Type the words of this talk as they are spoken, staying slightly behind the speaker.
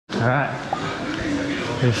Alright.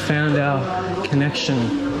 We found our connection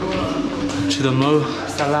to the Mo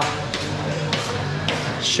Salah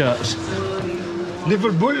shirt.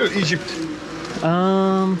 Liverpool or Egypt?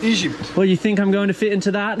 Egypt. Well, you think I'm going to fit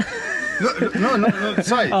into that? No,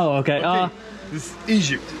 size. Oh, okay. This is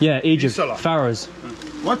Egypt. Yeah, Egypt. Salah. Pharaohs.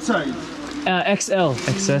 What size? XL.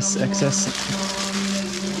 XS.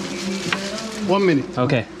 1 minute.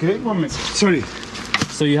 Okay. Okay, 1 minute. Sorry.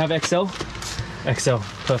 So you have XL? XL.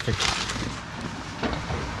 Perfect.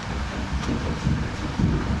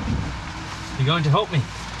 You're going to help me?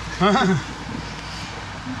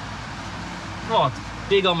 Oh, it's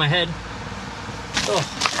big on my head. Oh.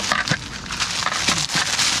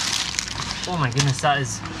 Oh my goodness, that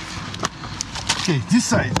is... Okay, this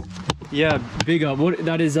side. Yeah, bigger. What?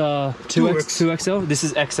 That is 2XL? This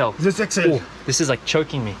is XL. This XL. Oh, this is like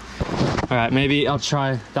choking me. All right, maybe I'll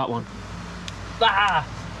try that one. Ah!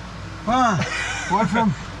 Where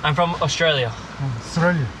from? I'm from Australia.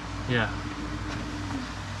 Australia. Yeah.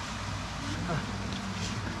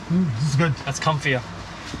 This is good. That's comfier.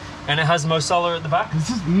 And it has Mo Salah at the back? This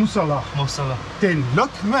is Mo Salah. Mo Salah. Then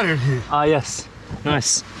look, mirror here. Ah, yes.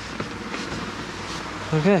 Nice.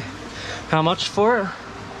 Okay. How much for it?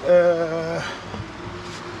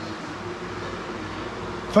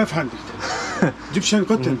 500. Egyptian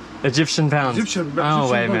cotton. Egyptian pounds. No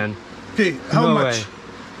way, man. Okay, how No much? way.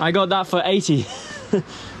 I got that for 80.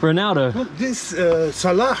 Ronaldo. Look, this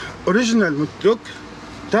Salah original. Look,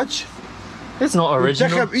 touch. It's not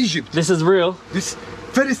original. Muntakhab Egypt. This is real. This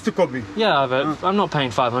first copy. Yeah, but I'm not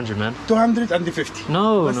paying 500, man. 250.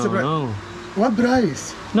 No, What's the price? no. What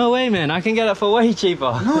price? No way, man. I can get it for way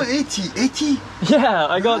cheaper. No, 80. 80? Yeah,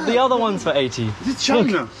 I got the other ones for 80. This is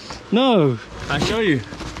China. Look. No, I show you.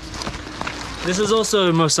 This is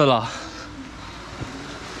also Mo Salah.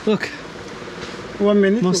 Look. 1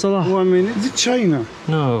 minute. Mo Salah. 1 minute. This is China.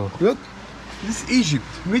 No. Look. This is Egypt.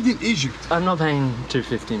 Made in Egypt. I'm not paying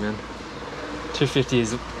 250, man. 250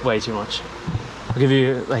 is way too much. I'll give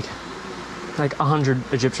you like 100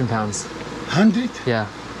 Egyptian pounds. 100? Yeah.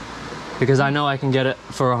 Because I know I can get it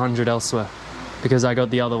for 100 elsewhere. Because I got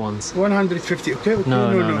the other ones. 150, okay? Okay,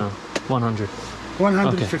 No. 100.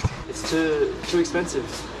 150. Okay. It's too expensive.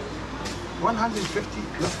 150.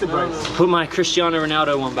 That's the price. Put my Cristiano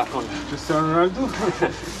Ronaldo one back on. Cristiano Ronaldo?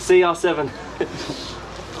 CR7.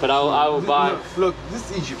 But I will buy. Look,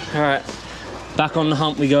 this is Egypt. All right. Back on the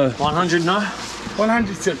hump we go. 100, no?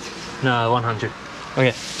 130. No, 100.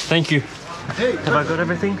 Okay, thank you. Hey, Have I got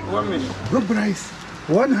everything? 1 minute. Good price.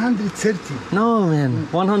 130. No, man.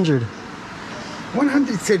 100.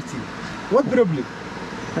 130. What problem?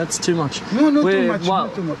 That's too much. No, not We're- too much. well,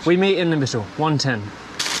 Not too much. We meet in the middle. 110.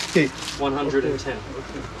 Okay. 110.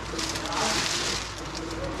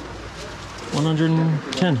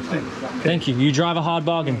 110. Thank you. You drive a hard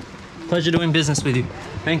bargain. Pleasure doing business with you.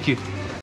 Thank you.